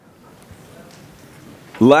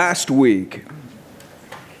Last week,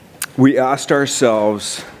 we asked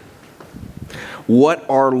ourselves what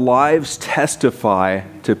our lives testify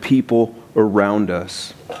to people around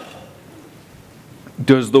us.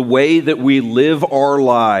 Does the way that we live our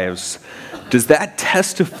lives, does that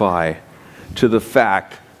testify to the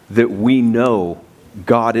fact that we know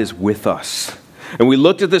God is with us? And we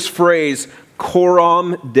looked at this phrase,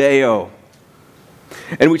 coram Deo.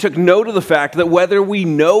 And we took note of the fact that whether we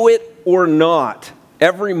know it or not,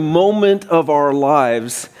 every moment of our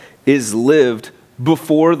lives is lived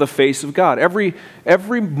before the face of God. Every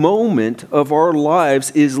moment of our lives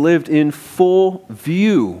is lived in full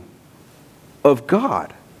view of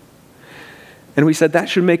God. And we said that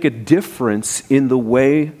should make a difference in the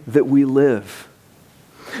way that we live.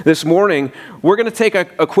 This morning, we're going to take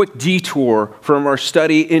a quick detour from our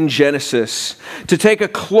study in Genesis to take a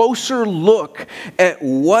closer look at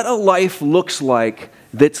what a life looks like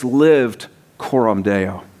that's lived coram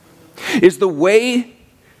Deo. Is the way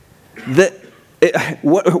that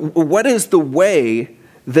what is the way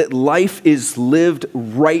that life is lived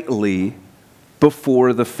rightly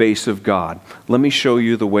before the face of God? Let me show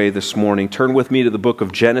you the way this morning. Turn with me to the book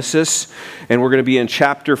of Genesis, and we're going to be in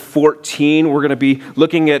chapter 14. We're going to be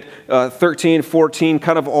looking at 13, 14,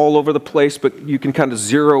 kind of all over the place, but you can kind of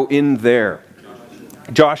zero in there.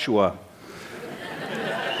 Joshua.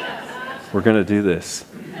 We're going to do this.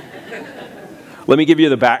 Let me give you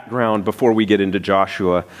the background before we get into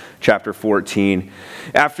Joshua chapter 14.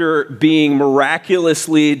 After being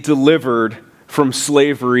miraculously delivered from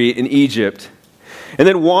slavery in Egypt, and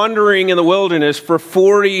then wandering in the wilderness for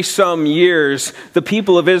 40-some years, the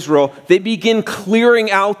people of Israel, they begin clearing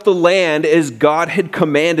out the land as God had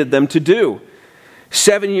commanded them to do.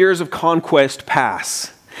 7 years of conquest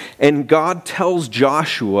pass, and God tells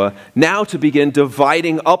Joshua now to begin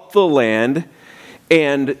dividing up the land.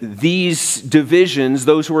 And these divisions,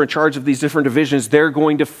 those who are in charge of these different divisions, they're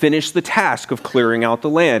going to finish the task of clearing out the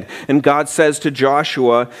land. And God says to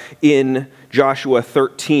Joshua in Joshua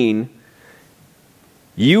 13,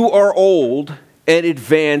 "You are old and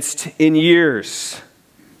advanced in years."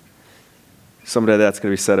 Someday that's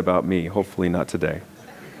going to be said about me, hopefully not today.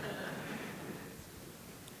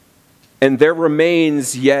 "And there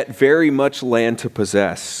remains yet very much land to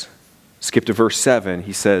possess." Skip to verse 7.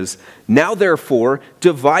 He says, "Now therefore,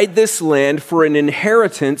 divide this land for an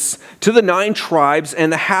inheritance to the 9 tribes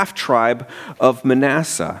and the half-tribe of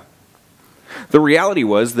Manasseh." The reality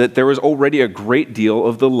was that there was already a great deal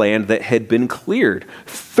of the land that had been cleared.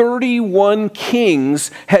 31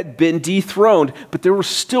 kings had been dethroned, but there was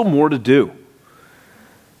still more to do.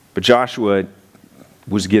 But Joshua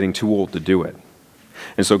was getting too old to do it.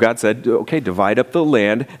 And so God said, okay, divide up the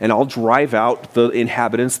land, and I'll drive out the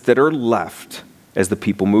inhabitants that are left as the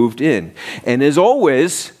people moved in. And as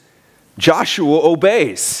always, Joshua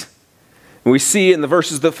obeys. And we see in the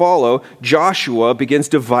verses that follow, Joshua begins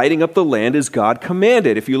dividing up the land as God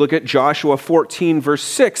commanded. If you look at Joshua 14, verse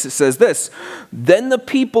 6, it says this, "Then the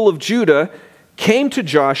people of Judah came to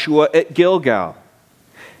Joshua at Gilgal.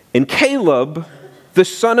 And Caleb, the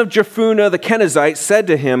son of Jephunneh the Kenizzite, said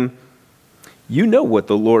to him, 'You know what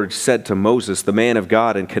the Lord said to Moses, the man of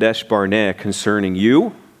God, in Kadesh Barnea concerning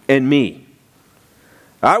you and me.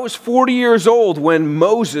 I was 40 years old when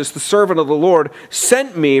Moses, the servant of the Lord,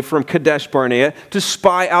 sent me from Kadesh Barnea to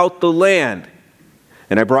spy out the land.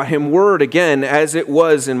 And I brought him word again as it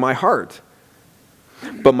was in my heart.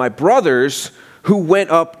 But my brothers who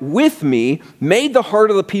went up with me made the heart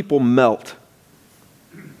of the people melt.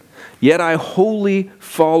 Yet I wholly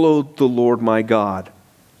followed the Lord my God.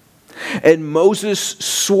 And Moses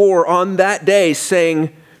swore on that day, saying,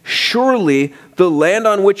 Surely the land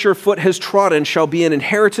on which your foot has trodden shall be an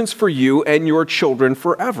inheritance for you and your children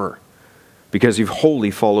forever, because you've wholly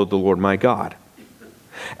followed the Lord my God.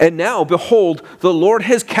 And now, behold, the Lord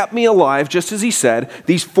has kept me alive, just as he said,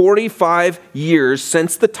 these 45 years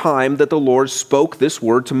since the time that the Lord spoke this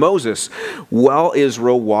word to Moses, while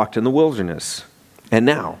Israel walked in the wilderness. And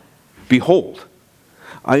now, behold,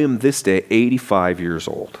 I am this day 85 years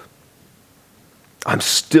old. I'm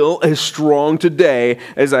still as strong today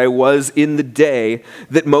as I was in the day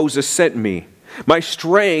that Moses sent me. My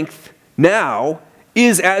strength now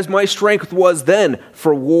is as my strength was then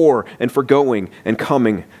for war and for going and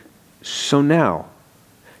coming. So now,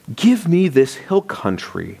 give me this hill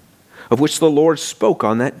country of which the Lord spoke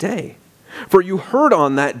on that day. For you heard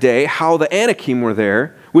on that day how the Anakim were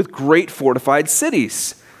there with great fortified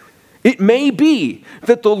cities. It may be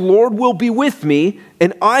that the Lord will be with me,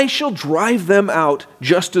 and I shall drive them out,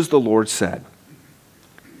 just as the Lord said.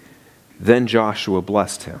 Then Joshua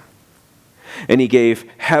blessed him. And he gave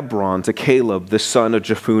Hebron to Caleb, the son of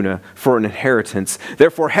Jephunneh, for an inheritance.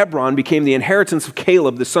 Therefore Hebron became the inheritance of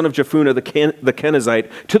Caleb, the son of Jephunneh, the Kenizzite,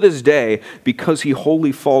 to this day, because he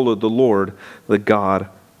wholly followed the Lord, the God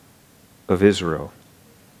of Israel.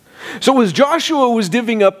 So as Joshua was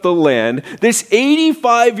divvying up the land, this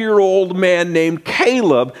 85-year-old man named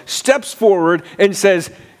Caleb steps forward and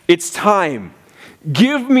says, "It's time.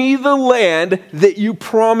 Give me the land that you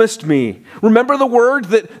promised me." Remember the word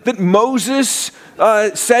that Moses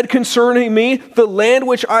said concerning me? The land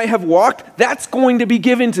which I have walked, that's going to be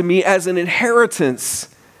given to me as an inheritance.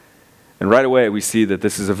 And right away we see that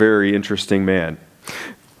this is a very interesting man.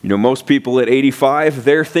 You know, most people at 85,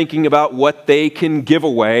 they're thinking about what they can give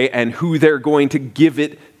away and who they're going to give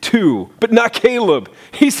it to. But not Caleb.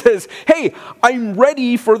 He says, "Hey, I'm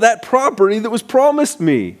ready for that property that was promised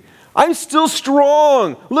me. I'm still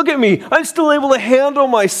strong. Look at me. I'm still able to handle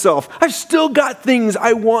myself. I've still got things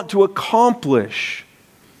I want to accomplish."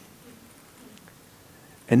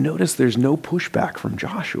 And notice there's no pushback from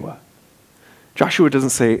Joshua. Joshua doesn't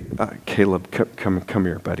say, "Caleb, come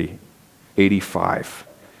here, buddy. 85.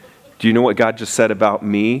 Do you know what God just said about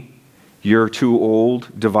me? You're too old.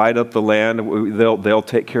 Divide up the land. They'll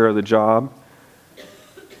take care of the job."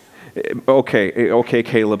 Okay,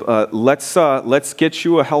 Caleb. Let's get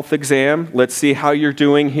you a health exam. Let's see how you're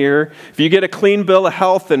doing here. If you get a clean bill of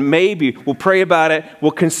health, then maybe we'll pray about it.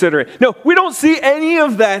 We'll consider it. No, we don't see any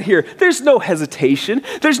of that here. There's no hesitation.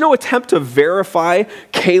 There's no attempt to verify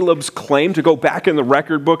Caleb's claim, to go back in the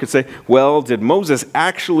record book and say, "Well, did Moses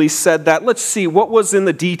actually said that? Let's see what was in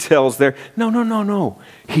the details there." No.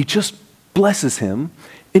 He just blesses him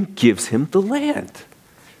and gives him the land.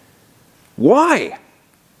 Why?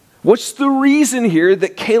 What's the reason here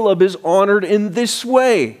that Caleb is honored in this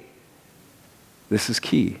way? This is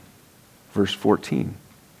key. Verse 14.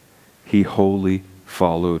 He wholly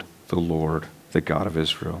followed the Lord, the God of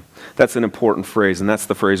Israel. That's an important phrase, and that's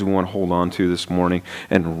the phrase we want to hold on to this morning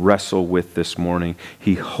and wrestle with this morning.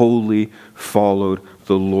 He wholly followed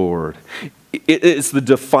the Lord. It's the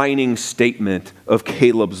defining statement of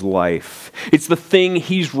Caleb's life. It's the thing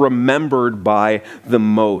he's remembered by the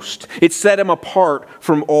most. It set him apart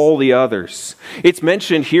from all the others. It's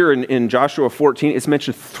mentioned here in Joshua 14, it's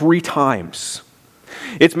mentioned 3 times.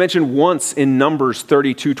 It's mentioned once in Numbers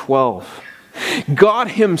 32:12. God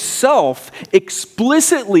himself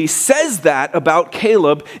explicitly says that about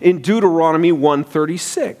Caleb in Deuteronomy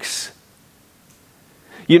 1:36.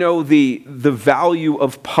 You know, the value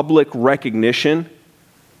of public recognition,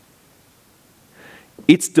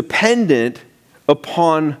 it's dependent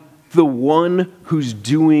upon the one who's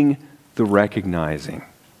doing the recognizing.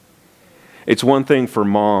 It's one thing for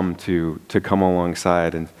mom to come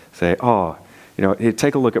alongside and say, "Oh, you know, hey,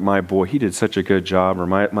 take a look at my boy. He did such a good job." Or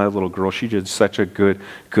my little girl, she did such a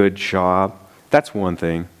good job. That's one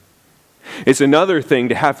thing. It's another thing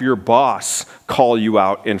to have your boss call you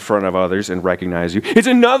out in front of others and recognize you. It's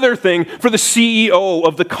another thing for the CEO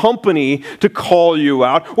of the company to call you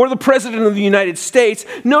out, or the President of the United States.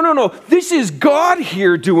 No. This is God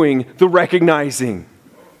here doing the recognizing.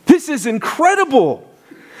 This is incredible.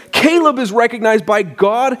 Caleb is recognized by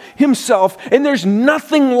God himself, and there's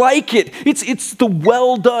nothing like it. It's the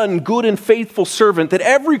well done, good and faithful servant that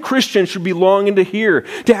every Christian should be longing to hear,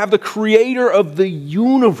 to have the creator of the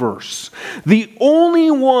universe, the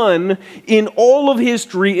only one in all of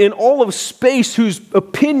history, in all of space, whose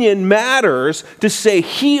opinion matters, to say,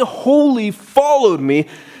 "He wholly followed me."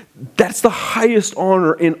 That's the highest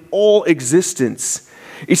honor in all existence.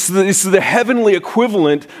 It's the heavenly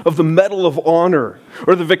equivalent of the Medal of Honor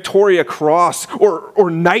or the Victoria Cross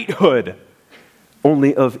or knighthood,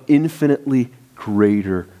 only of infinitely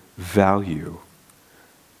greater value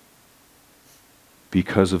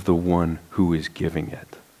because of the one who is giving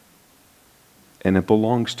it. And it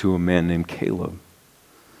belongs to a man named Caleb.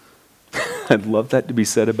 I'd love that to be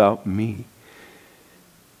said about me,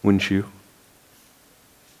 wouldn't you?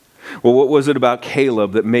 Well, what was it about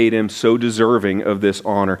Caleb that made him so deserving of this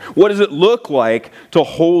honor? What does it look like to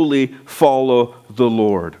wholly follow the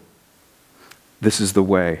Lord? This is the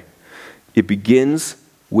way. It begins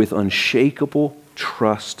with unshakable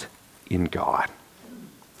trust in God.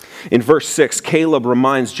 In verse 6, Caleb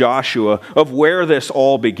reminds Joshua of where this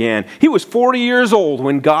all began. He was 40 years old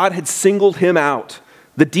when God had singled him out.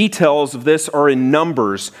 The details of this are in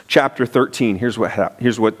Numbers chapter 13. Here's what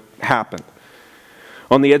happened.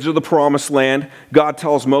 On the edge of the promised land, God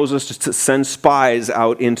tells Moses to send spies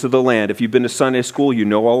out into the land. If you've been to Sunday school, you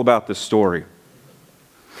know all about this story.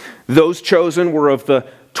 Those chosen were of the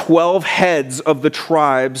 12 heads of the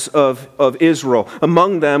tribes of Israel.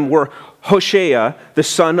 Among them were Hoshea, the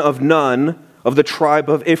son of Nun, of the tribe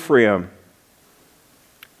of Ephraim.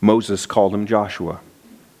 Moses called him Joshua.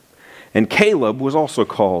 And Caleb was also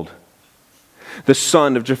called the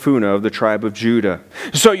son of Jephunneh of the tribe of Judah.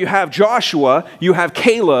 So you have Joshua, you have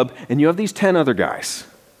Caleb, and you have these 10 other guys.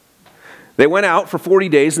 They went out for 40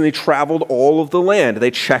 days and they traveled all of the land. They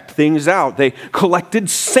checked things out. They collected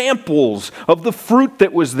samples of the fruit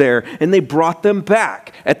that was there and they brought them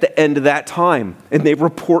back at the end of that time. And they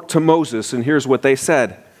report to Moses, and here's what they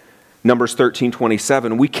said. Numbers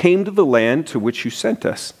 13:27, we came to the land to which you sent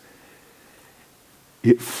us.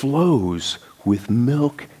 It flows with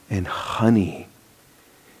milk and honey,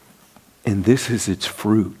 and this is its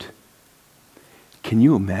fruit. Can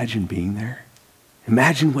you imagine being there?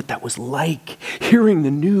 Imagine what that was like, hearing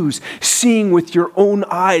the news, seeing with your own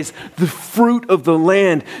eyes the fruit of the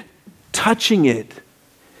land, touching it,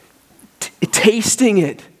 tasting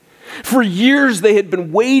it. For years they had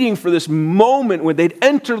been waiting for this moment when they'd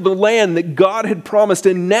enter the land that God had promised,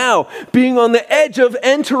 and now being on the edge of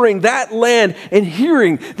entering that land and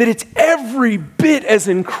hearing that it's every bit as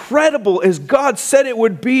incredible as God said it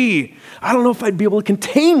would be. I don't know if I'd be able to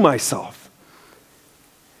contain myself.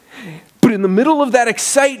 But in the middle of that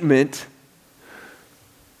excitement,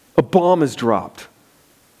 a bomb is dropped.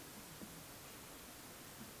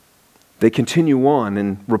 They continue on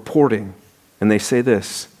in reporting, and they say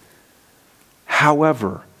this,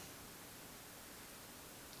 however,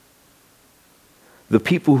 the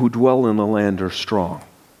people who dwell in the land are strong.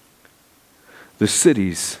 The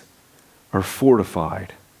cities are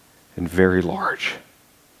fortified and very large.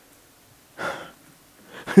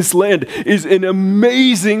 This land is an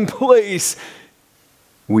amazing place.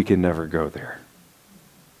 We can never go there.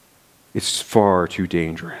 It's far too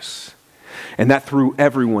dangerous. And that threw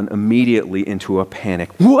everyone immediately into a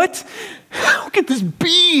panic. What? How could this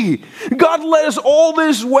be? God led us all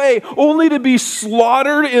this way only to be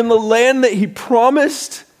slaughtered in the land that he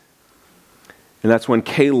promised? And that's when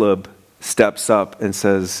Caleb steps up and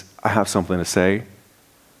says, I have something to say.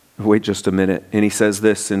 Wait just a minute. And he says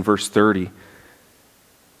this in verse 30.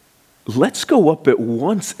 Let's go up at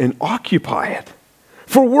once and occupy it,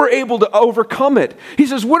 for we're able to overcome it. He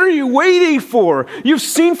says, what are you waiting for? You've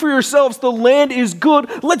seen for yourselves the land is good.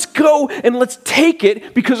 Let's go and let's take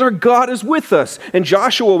it because our God is with us. And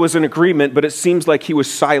Joshua was in agreement, but it seems like he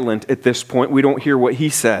was silent at this point. We don't hear what he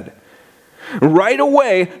said. Right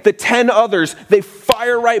away, the 10 others, they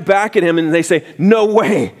fire right back at him and they say, no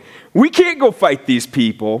way. We can't go fight these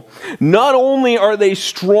people. Not only are they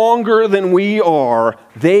stronger than we are,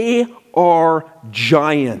 they are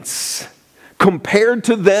giants. Compared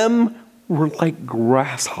to them, we're like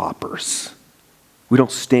grasshoppers. We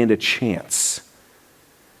don't stand a chance.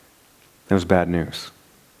 That was bad news.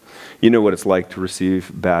 You know what it's like to receive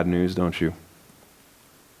bad news, don't you?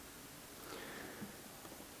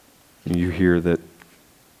 You hear that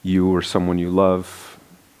you or someone you love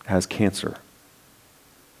has cancer.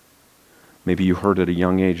 Maybe you heard at a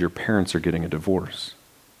young age your parents are getting a divorce.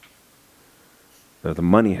 The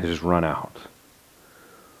money has run out.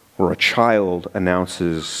 Or a child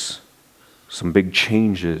announces some big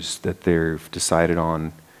changes that they've decided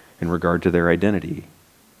on in regard to their identity.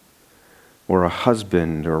 Or a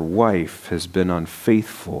husband or wife has been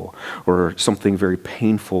unfaithful, or something very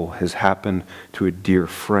painful has happened to a dear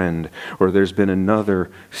friend, or there's been another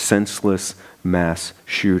senseless mass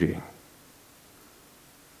shooting.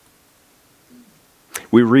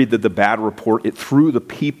 We read that the bad report, it threw the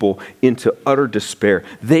people into utter despair.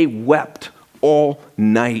 They wept all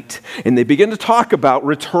night. And they begin to talk about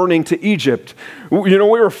returning to Egypt. You know,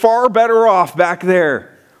 we were far better off back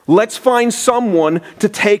there. Let's find someone to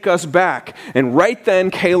take us back. And right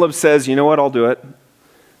then, Caleb says, you know what, I'll do it.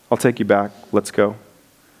 I'll take you back. Let's go.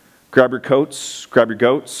 Grab your coats, grab your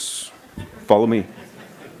goats, follow me.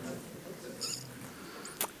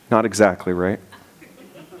 Not exactly, right?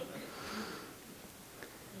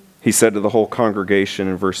 He said to the whole congregation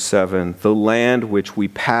in verse 7, the land which we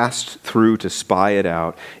passed through to spy it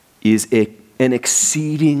out is an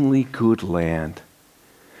exceedingly good land.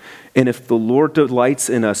 And if the Lord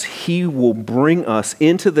delights in us, he will bring us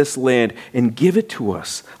into this land and give it to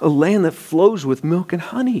us, a land that flows with milk and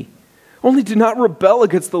honey. Only do not rebel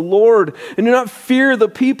against the Lord and do not fear the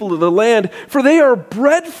people of the land, for they are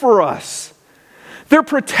bread for us. Their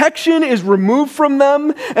protection is removed from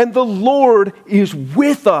them, and the Lord is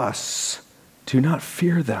with us. Do not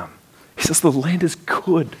fear them. He says the land is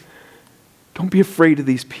good. Don't be afraid of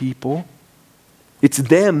these people. It's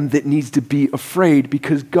them that needs to be afraid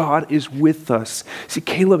because God is with us. See,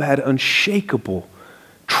 Caleb had unshakable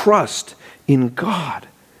trust in God.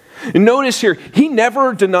 And notice here, he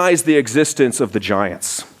never denies the existence of the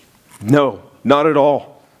giants. No, not at all.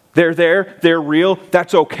 They're there, they're real,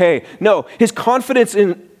 that's okay. No, his confidence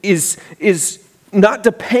in is not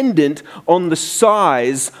dependent on the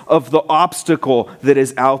size of the obstacle that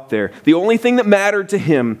is out there. The only thing that mattered to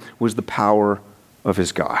him was the power of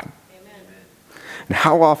his God. And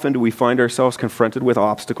how often do we find ourselves confronted with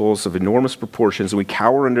obstacles of enormous proportions and we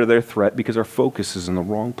cower under their threat because our focus is in the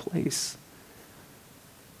wrong place?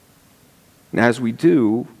 And as we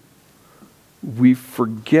do, we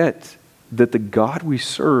forget that the God we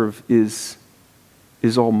serve is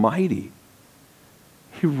almighty.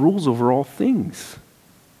 He rules over all things.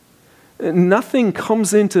 Nothing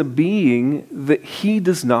comes into being that he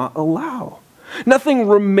does not allow. Nothing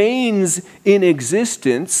remains in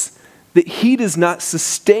existence that he does not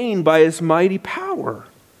sustain by his mighty power.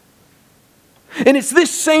 And it's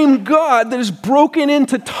this same God that has broken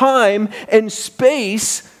into time and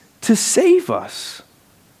space to save us.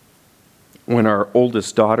 When our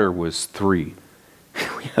oldest daughter was 3,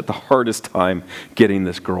 we had the hardest time getting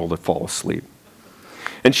this girl to fall asleep.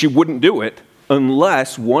 And she wouldn't do it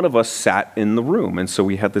unless one of us sat in the room. And so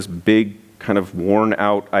we had this big kind of worn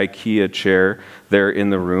out IKEA chair there in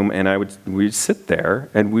the room, and we'd sit there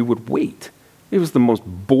and we would wait. It was the most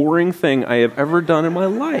boring thing I have ever done in my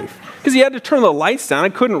life. Because you had to turn the lights down. I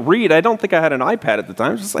couldn't read. I don't think I had an iPad at the time.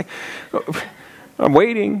 I was just like, I'm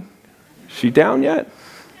waiting. Is she down yet?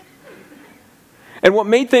 And what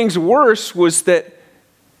made things worse was that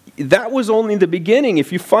was only the beginning.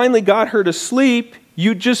 If you finally got her to sleep,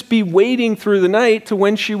 you'd just be waiting through the night to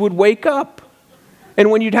when she would wake up. And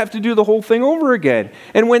when you'd have to do the whole thing over again.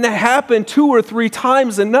 And when that happened 2 or 3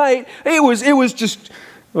 times a night, it was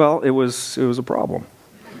a problem.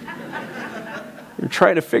 You're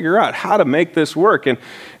trying to figure out how to make this work.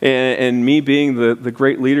 And me being the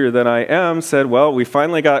great leader that I am said, well, we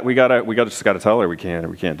finally got to tell her we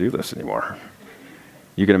can't do this anymore.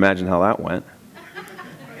 You can imagine how that went.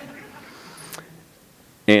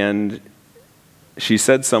 And she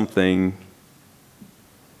said something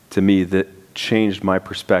to me that changed my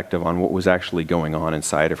perspective on what was actually going on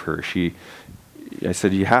inside of her. I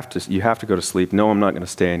said, you have to go to sleep. No, I'm not going to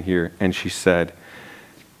stay in here. And she said,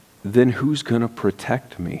 then who's going to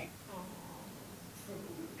protect me?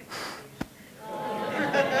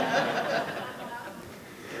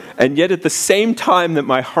 And yet at the same time that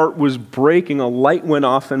my heart was breaking, a light went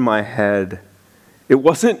off in my head. It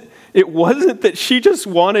wasn't that she just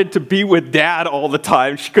wanted to be with Dad all the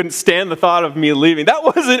time. She couldn't stand the thought of me leaving. That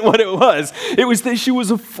wasn't what it was. It was that she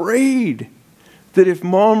was afraid that if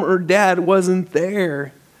Mom or Dad wasn't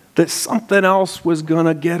there, that something else was going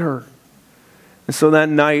to get her. And so that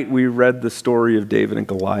night we read the story of David and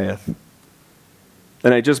Goliath.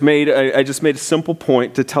 And I just made a simple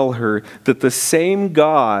point to tell her that the same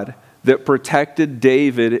God that protected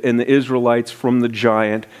David and the Israelites from the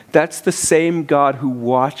giant, that's the same God who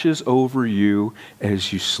watches over you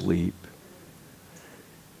as you sleep.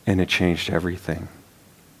 And it changed everything.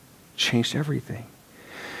 Changed everything.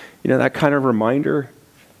 You know, that kind of reminder,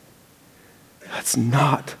 that's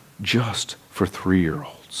not just for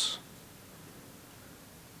 3-year-olds.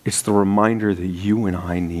 It's the reminder that you and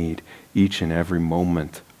I need each and every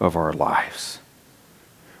moment of our lives.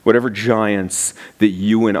 Whatever giants that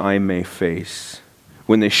you and I may face,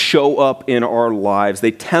 when they show up in our lives,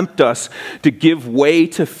 they tempt us to give way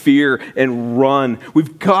to fear and run.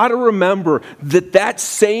 We've got to remember that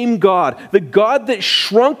same God, the God that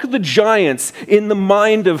shrunk the giants in the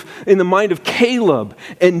mind of Caleb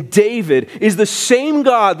and David, is the same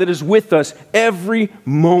God that is with us every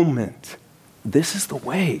moment. This is the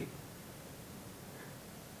way.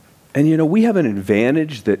 And you know, we have an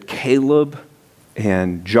advantage that Caleb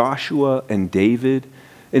and Joshua and David,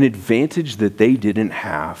 an advantage that they didn't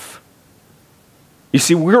have. You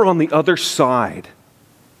see, we're on the other side.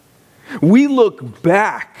 We look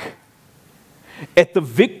back at the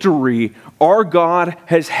victory our God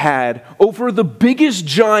has had over the biggest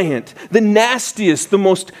giant, the nastiest, the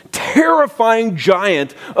most terrifying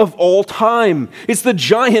giant of all time. It's the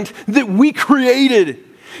giant that we created.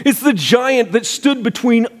 It's the giant that stood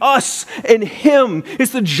between us and him.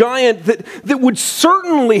 It's the giant that would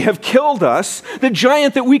certainly have killed us. The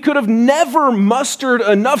giant that we could have never mustered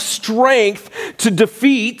enough strength to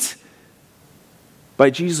defeat. By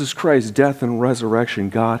Jesus Christ's death and resurrection,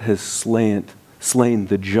 God has slain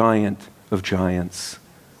the giant of giants,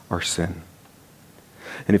 our sin.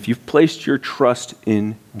 And if you've placed your trust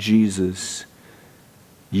in Jesus,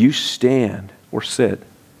 you stand or sit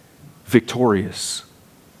victorious.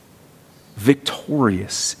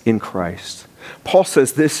 Victorious in Christ. Paul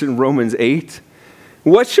says this in Romans 8.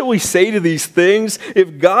 What shall we say to these things?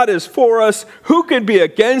 If God is for us, who could be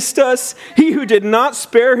against us? He who did not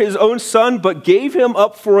spare his own son, but gave him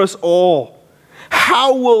up for us all.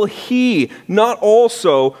 how will he not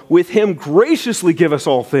also with him graciously give us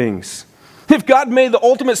all things? If God made the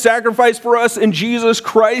ultimate sacrifice for us in Jesus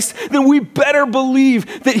Christ, then we better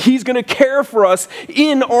believe that he's going to care for us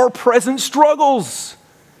in our present struggles.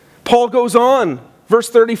 Paul goes on, verse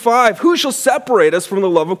 35, who shall separate us from the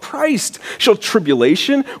love of Christ? Shall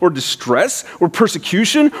tribulation or distress or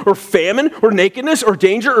persecution or famine or nakedness or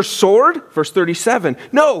danger or sword? Verse 37,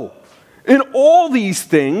 no. In all these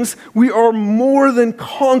things, we are more than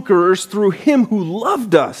conquerors through him who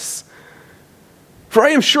loved us. For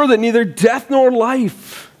I am sure that neither death nor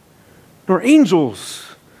life, nor angels,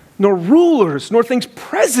 nor rulers, nor things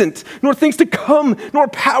present, nor things to come, nor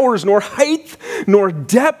powers, nor height, nor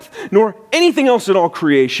depth, nor anything else in all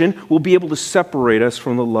creation will be able to separate us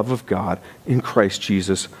from the love of God in Christ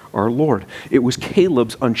Jesus our Lord. It was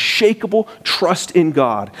Caleb's unshakable trust in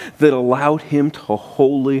God that allowed him to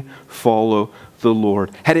wholly follow the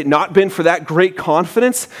Lord. Had it not been for that great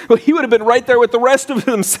confidence, well, he would have been right there with the rest of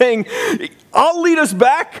them saying, I'll lead us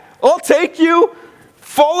back. I'll take you.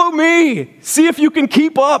 Follow me. See if you can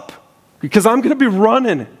keep up because I'm going to be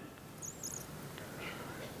running.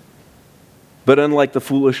 But unlike the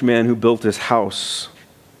foolish man who built his house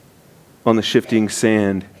on the shifting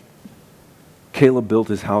sand, Caleb built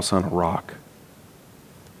his house on a rock.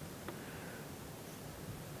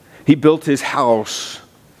 He built his house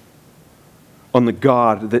on the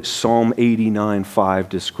God that Psalm 89:5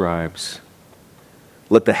 describes.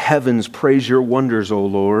 Let the heavens praise your wonders, O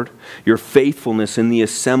Lord, your faithfulness in the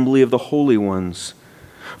assembly of the holy ones.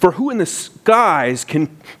 For who in the skies can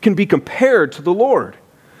be compared to the Lord?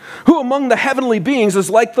 Who among the heavenly beings is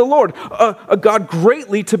like the Lord? A God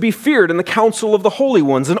greatly to be feared in the council of the holy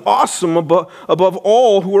ones, and awesome above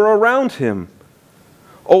all who are around him.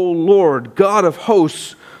 O Lord, God of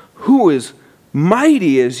hosts, who is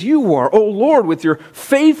mighty as you are, O Lord, with your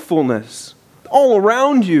faithfulness all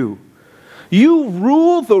around you. You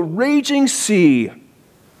rule the raging sea.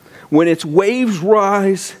 When its waves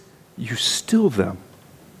rise, you still them.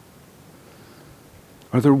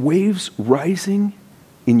 Are there waves rising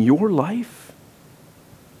in your life?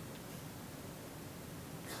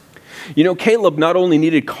 You know, Caleb not only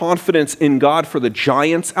needed confidence in God for the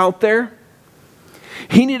giants out there,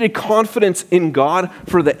 he needed confidence in God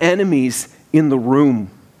for the enemies in the room.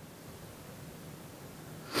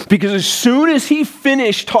 Because as soon as he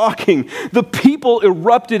finished talking, the people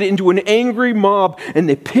erupted into an angry mob and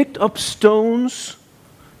they picked up stones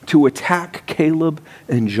to attack Caleb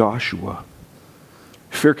and Joshua.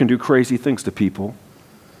 Fear can do crazy things to people.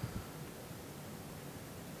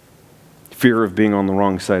 Fear of being on the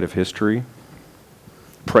wrong side of history.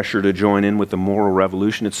 Pressure to join in with the moral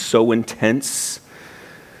revolution. It's so intense.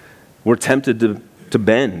 We're tempted to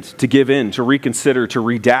bend, to give in, to reconsider, to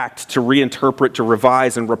redact, to reinterpret, to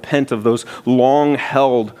revise, and repent of those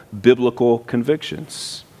long-held biblical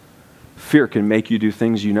convictions. Fear can make you do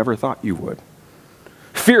things you never thought you would.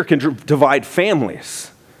 Fear can divide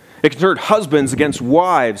families. It can turn husbands against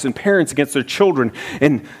wives and parents against their children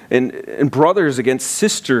and brothers against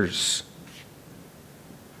sisters,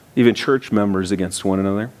 even church members against one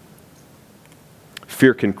another.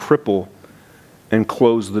 Fear can cripple and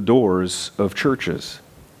close the doors of churches.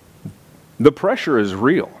 The pressure is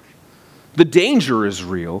real. The danger is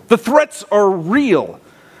real. The threats are real.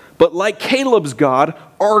 But like Caleb's God,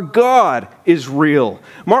 our God is real.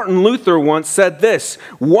 Martin Luther once said this,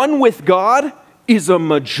 one with God is a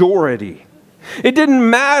majority. It didn't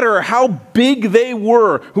matter how big they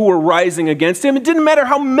were who were rising against him. It didn't matter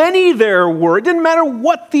how many there were. It didn't matter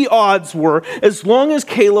what the odds were. As long as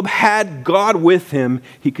Caleb had God with him,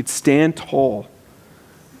 he could stand tall.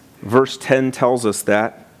 Verse 10 tells us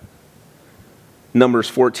that.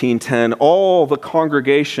 Numbers 14:10, all the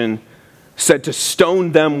congregation said to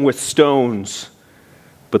stone them with stones,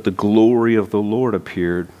 but the glory of the Lord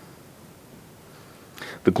appeared.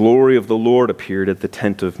 The glory of the Lord appeared at the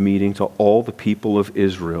tent of meeting to all the people of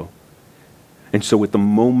Israel. And so at the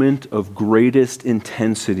moment of greatest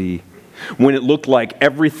intensity, when it looked like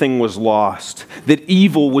everything was lost, that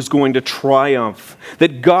evil was going to triumph,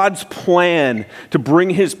 that God's plan to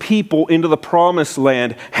bring his people into the promised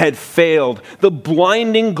land had failed, the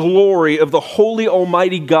blinding glory of the holy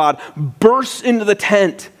Almighty God bursts into the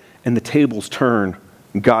tent and the tables turn.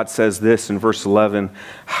 God says this in verse 11,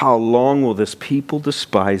 how long will this people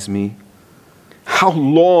despise me? How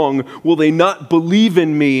long will they not believe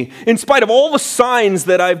in me in spite of all the signs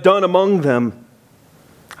that I've done among them?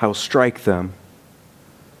 I will strike them,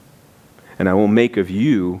 and I will make of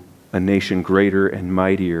you a nation greater and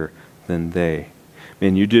mightier than they.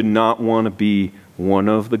 Man, you did not want to be one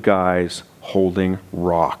of the guys holding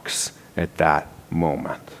rocks at that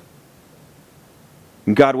moment.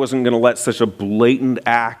 And God wasn't going to let such a blatant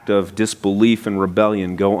act of disbelief and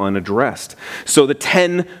rebellion go unaddressed. So the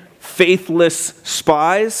 10 faithless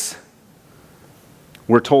spies,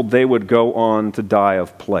 we're told they would go on to die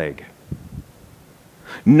of plague.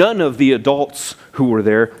 None of the adults who were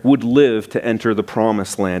there would live to enter the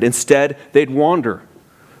promised land. Instead, they'd wander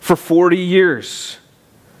for 40 years.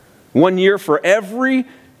 1 year for every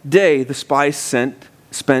day the spies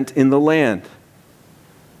spent in the land. It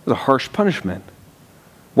was a harsh punishment.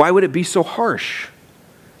 Why would it be so harsh?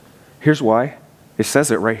 Here's why. It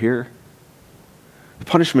says it right here. The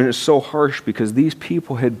punishment is so harsh because these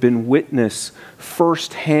people had been witness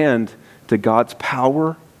firsthand to God's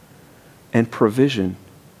power and provision.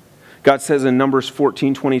 God says in Numbers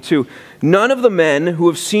 14:22, "None of the men who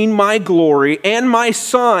have seen my glory and my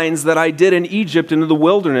signs that I did in Egypt and in the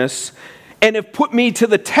wilderness and have put me to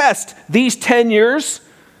the test these 10 years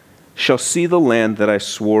shall see the land that I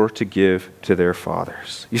swore to give to their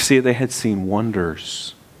fathers." You see, they had seen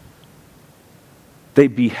wonders. They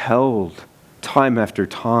beheld time after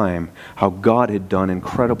time how God had done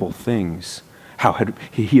incredible things, how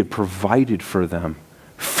He had provided for them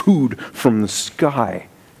food from the sky,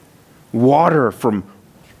 water from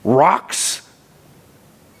rocks.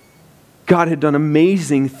 God had done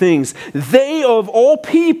amazing things. They, of all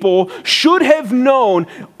people, should have known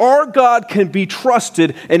our God can be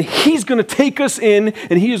trusted and He's going to take us in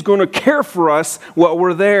and He is going to care for us while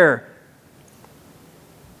we're there.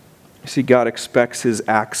 You see, God expects His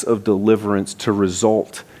acts of deliverance to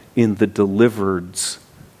result in the delivered's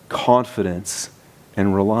confidence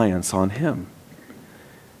and reliance on Him.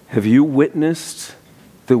 Have you witnessed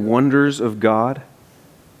the wonders of God?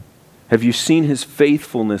 Have you seen His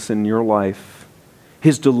faithfulness in your life,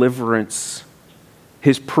 His deliverance,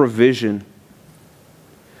 His provision?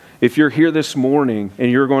 If you're here this morning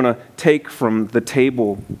and you're going to take from the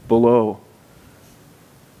table below,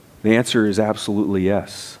 the answer is absolutely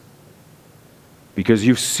yes. Because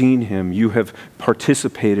you've seen Him, you have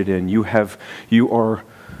participated in, you have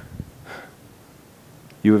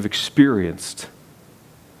experienced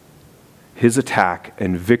His attack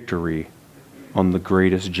and victory on the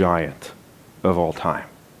greatest giant of all time,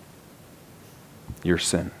 your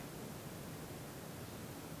sin.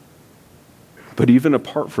 But even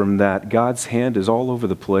apart from that, God's hand is all over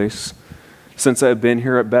the place. Since I've been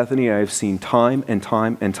here at Bethany, I've seen time and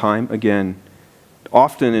time and time again,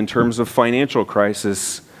 often in terms of financial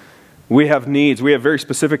crisis, we have needs. We have very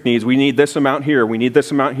specific needs. We need this amount here. We need this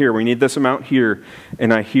amount here. We need this amount here.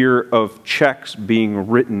 And I hear of checks being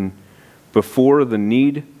written before the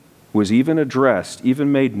need was even addressed,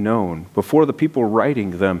 even made known, before the people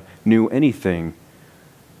writing them knew anything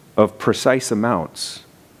of precise amounts.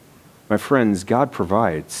 My friends, God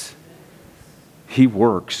provides. He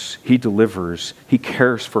works. He delivers. He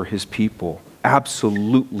cares for His people.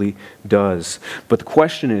 Absolutely does. But the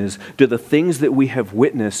question is, do the things that we have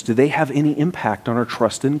witnessed, do they have any impact on our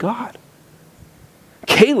trust in God?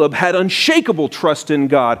 Caleb had unshakable trust in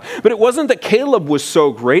God. But it wasn't that Caleb was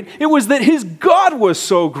so great. It was that his God was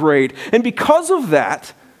so great. And because of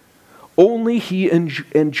that, only he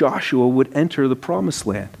and Joshua would enter the promised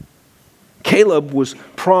land. Caleb was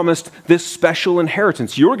promised this special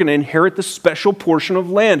inheritance. You're going to inherit this special portion of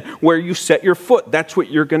land where you set your foot. That's what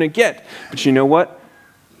you're going to get. But you know what?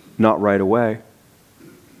 Not right away.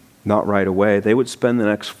 Not right away. They would spend the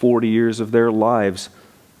next 40 years of their lives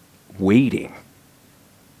waiting.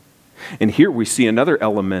 And here we see another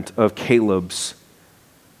element of Caleb's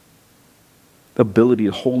ability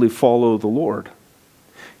to wholly follow the Lord.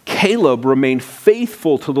 Caleb remained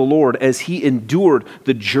faithful to the Lord as he endured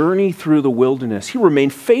the journey through the wilderness. He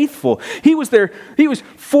remained faithful. He was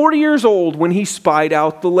 40 years old when he spied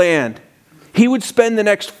out the land. He would spend the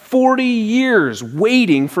next 40 years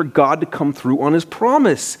waiting for God to come through on His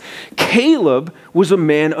promise. Caleb was a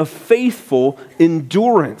man of faithful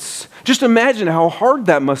endurance. Just imagine how hard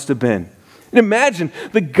that must have been. And imagine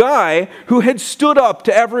the guy who had stood up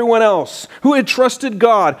to everyone else, who had trusted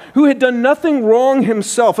God, who had done nothing wrong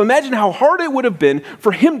himself. Imagine how hard it would have been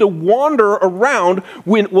for him to wander around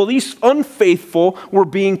when, these unfaithful were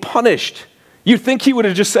being punished. You'd think he would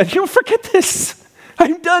have just said, forget this.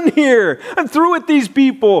 I'm done here. I'm through with these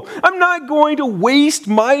people. I'm not going to waste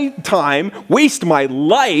my time, waste my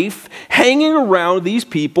life hanging around these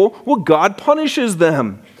people while God punishes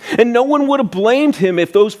them. And no one would have blamed him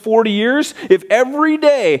if those 40 years, if every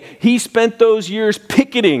day he spent those years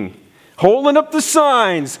picketing, holding up the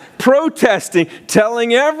signs, protesting,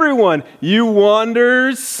 telling everyone, you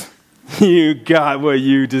wanderers, you got what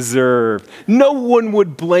you deserve. No one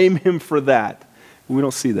would blame him for that. We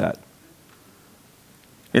don't see that.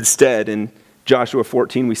 Instead, in Joshua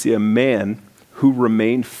 14, we see a man who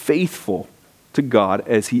remained faithful to God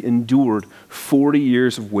as he endured 40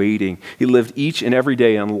 years of waiting. He lived each and every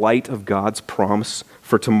day in light of God's promise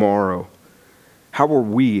for tomorrow. How are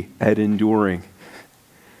we at enduring?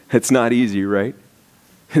 It's not easy, right?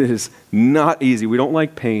 It is not easy. We don't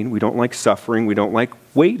like pain. We don't like suffering. We don't like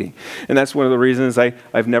waiting. And that's one of the reasons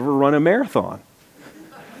I've never run a marathon.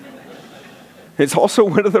 It's also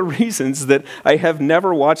one of the reasons that I have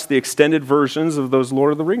never watched the extended versions of those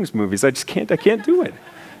Lord of the Rings movies. I can't do it.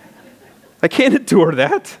 I can't endure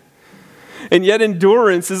that. And yet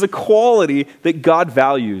endurance is a quality that God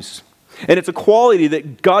values. And it's a quality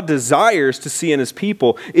that God desires to see in his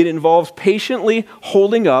people. It involves patiently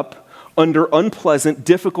holding up under unpleasant,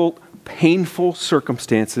 difficult, painful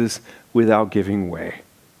circumstances without giving way.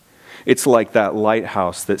 It's like that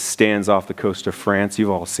lighthouse that stands off the coast of France. You've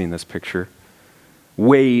all seen this picture.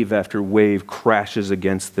 Wave after wave crashes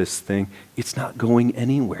against this thing. It's not going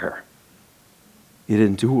anywhere. It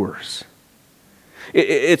endures.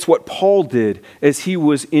 It's what Paul did as he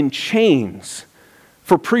was in chains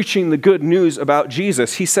for preaching the good news about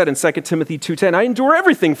Jesus. He said in 2 Timothy 2:10, I endure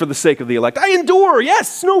everything for the sake of the elect. I endure,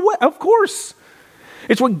 yes, no way, of course.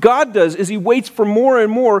 It's what God does is he waits for more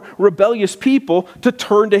and more rebellious people to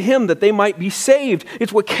turn to him that they might be saved.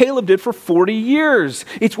 It's what Caleb did for 40 years.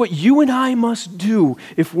 It's what you and I must do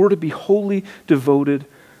if we're to be wholly devoted,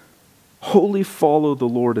 wholly follow the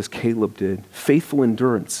Lord as Caleb did. Faithful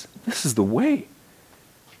endurance. This is the way.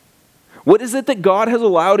 What is it that God has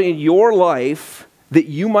allowed in your life that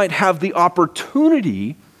you might have the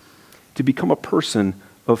opportunity to become a person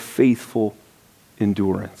of faithful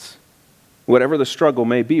endurance? Whatever the struggle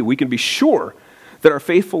may be, we can be sure that our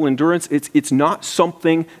faithful endurance, it's not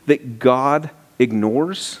something that God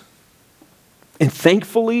ignores. And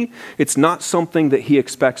thankfully, it's not something that he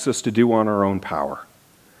expects us to do on our own power.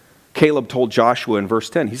 Caleb told Joshua in verse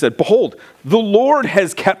 10, he said, behold, the Lord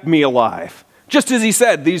has kept me alive. Just as he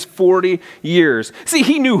said, these 40 years. See,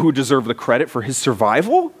 he knew who deserved the credit for his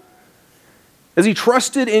survival. As he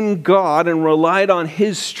trusted in God and relied on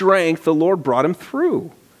his strength, the Lord brought him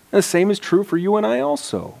through. And the same is true for you and I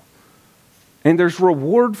also. And there's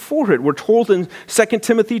reward for it. We're told in 2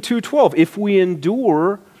 Timothy 2:12, if we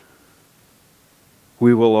endure,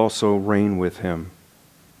 we will also reign with him.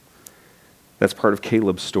 That's part of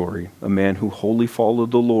Caleb's story, a man who wholly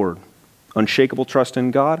followed the Lord. Unshakable trust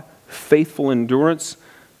in God, faithful endurance,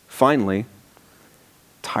 finally,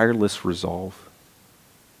 tireless resolve.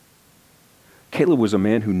 Caleb was a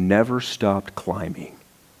man who never stopped climbing,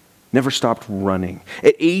 never stopped running.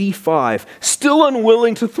 At 85, still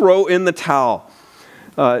unwilling to throw in the towel.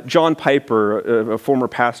 John Piper, a former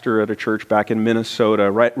pastor at a church back in Minnesota,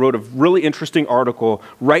 wrote a really interesting article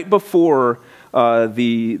right before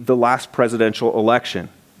the last presidential election.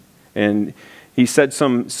 And he said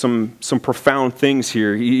some profound things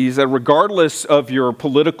here. He said, regardless of your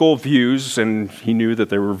political views, and he knew that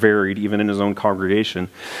they were varied even in his own congregation,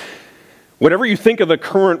 whatever you think of the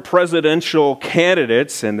current presidential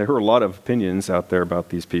candidates, and there are a lot of opinions out there about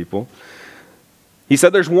these people, he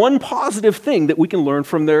said there's one positive thing that we can learn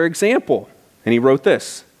from their example. And he wrote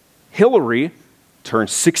this: Hillary turned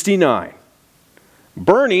 69.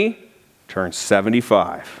 Bernie turned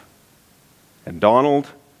 75. And Donald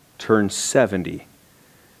turned 70.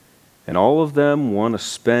 And all of them want to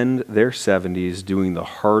spend their 70s doing the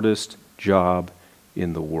hardest job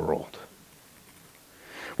in the world.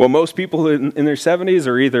 Well, most people in their 70s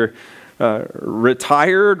are either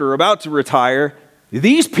retired or about to retire.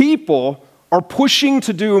 These people are pushing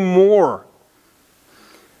to do more.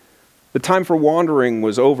 The time for wandering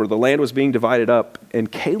was over. The land was being divided up.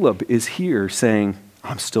 And Caleb is here saying,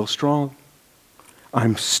 I'm still strong.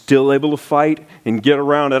 I'm still able to fight and get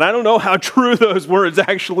around it. I don't know how true those words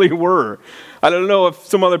actually were. I don't know if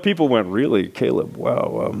some other people went, really, Caleb, wow.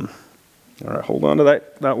 All right, hold on to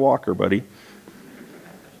that walker, buddy.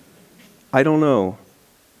 I don't know.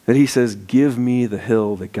 That he says, give me the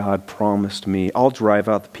hill that God promised me. I'll drive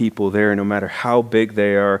out the people there no matter how big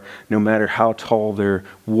they are, no matter how tall their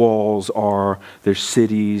walls are, their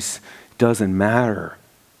cities. It doesn't matter.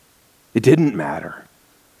 It didn't matter.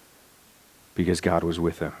 Because God was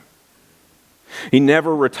with him. He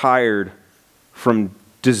never retired from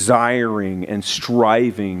desiring and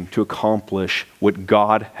striving to accomplish what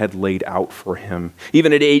God had laid out for him.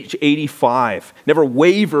 Even at age 85, never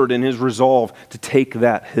wavered in his resolve to take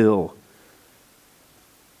that hill.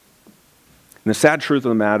 And the sad truth of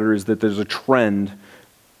the matter is that there's a trend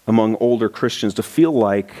among older Christians to feel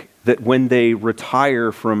like that when they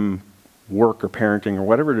retire from work or parenting or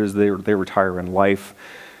whatever it is they retire in life,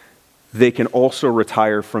 they can also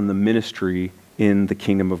retire from the ministry in the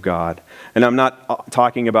kingdom of God. And I'm not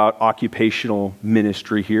talking about occupational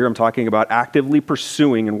ministry here. I'm talking about actively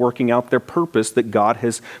pursuing and working out their purpose that God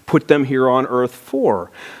has put them here on earth for.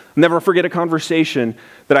 I'll never forget a conversation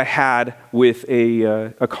that I had with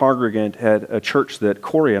a congregant at a church that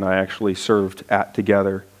Corey and I actually served at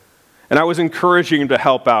together. And I was encouraging him to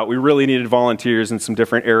help out. We really needed volunteers in some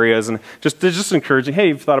different areas. And just encouraging, hey,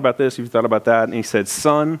 you've thought about this, you've thought about that. And he said,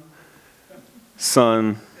 son,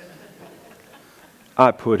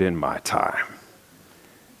 I put in my time.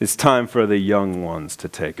 It's time for the young ones to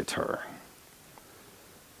take a turn.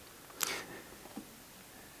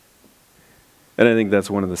 And I think that's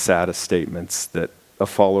one of the saddest statements that a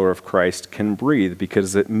follower of Christ can breathe,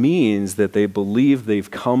 because it means that they believe they've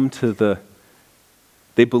come to the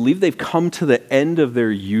end of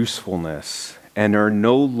their usefulness and are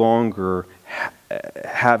no longer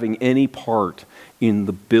having any part in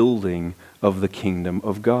the building of the kingdom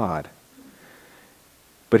of God.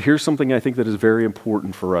 But here's something I think that is very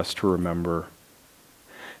important for us to remember.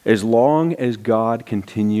 As long as God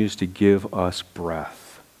continues to give us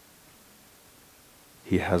breath,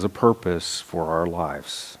 He has a purpose for our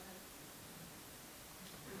lives.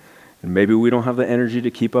 And maybe we don't have the energy to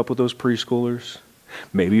keep up with those preschoolers.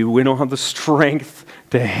 Maybe we don't have the strength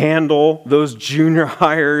to handle those junior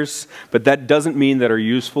hires, but that doesn't mean that our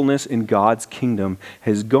usefulness in God's kingdom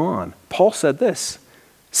has gone. Paul said this,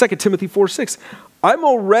 2 Timothy 4:6, I'm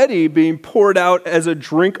already being poured out as a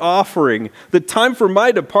drink offering. The time for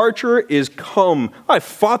my departure is come. I've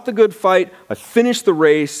fought the good fight. I've finished the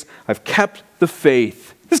race. I've kept the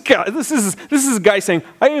faith. This is a guy saying,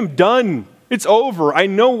 I am done. It's over. I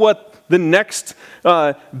know what the next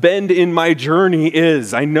bend in my journey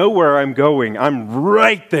is. I know where I'm going. I'm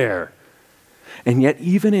right there. And yet,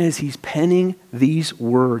 even as he's penning these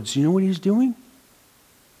words, you know what he's doing?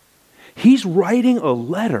 He's writing a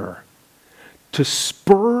letter to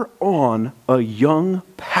spur on a young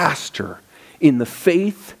pastor in the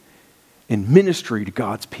faith and ministry to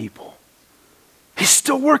God's people. He's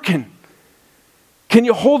still working. Can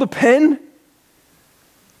you hold a pen?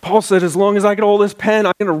 Paul said, as long as I can hold this pen,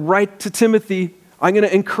 I'm going to write to Timothy. I'm going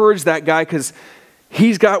to encourage that guy because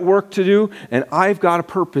he's got work to do, and I've got a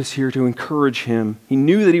purpose here to encourage him. He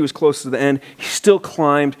knew that he was close to the end. He still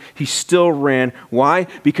climbed. He still ran. Why?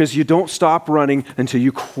 Because you don't stop running until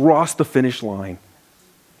you cross the finish line.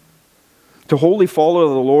 To wholly follow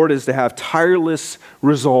the Lord is to have tireless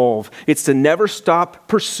resolve. It's to never stop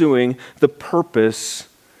pursuing the purpose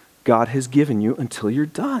God has given you until you're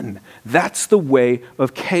done. That's the way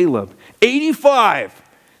of Caleb. 85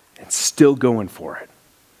 and still going for it.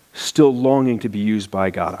 Still longing to be used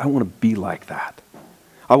by God. I want to be like that.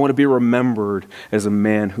 I want to be remembered as a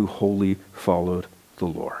man who wholly followed the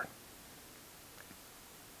Lord.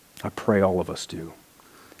 I pray all of us do.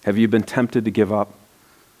 Have you been tempted to give up?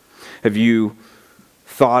 Have you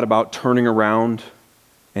thought about turning around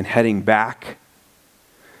and heading back?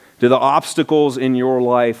 Do the obstacles in your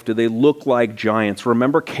life, do they look like giants?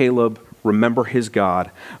 Remember Caleb, remember his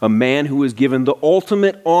God, a man who was given the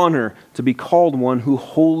ultimate honor to be called one who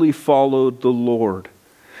wholly followed the Lord.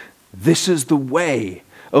 This is the way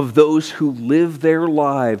of those who live their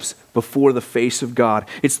lives before the face of God.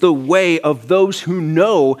 It's the way of those who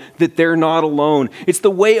know that they're not alone. It's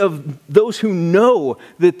the way of those who know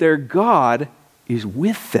that their God is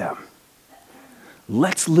with them.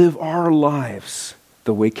 Let's live our lives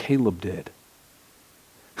the way Caleb did,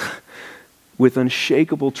 with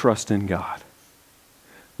unshakable trust in God,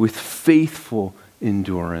 with faithful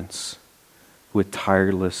endurance, with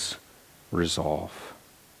tireless resolve.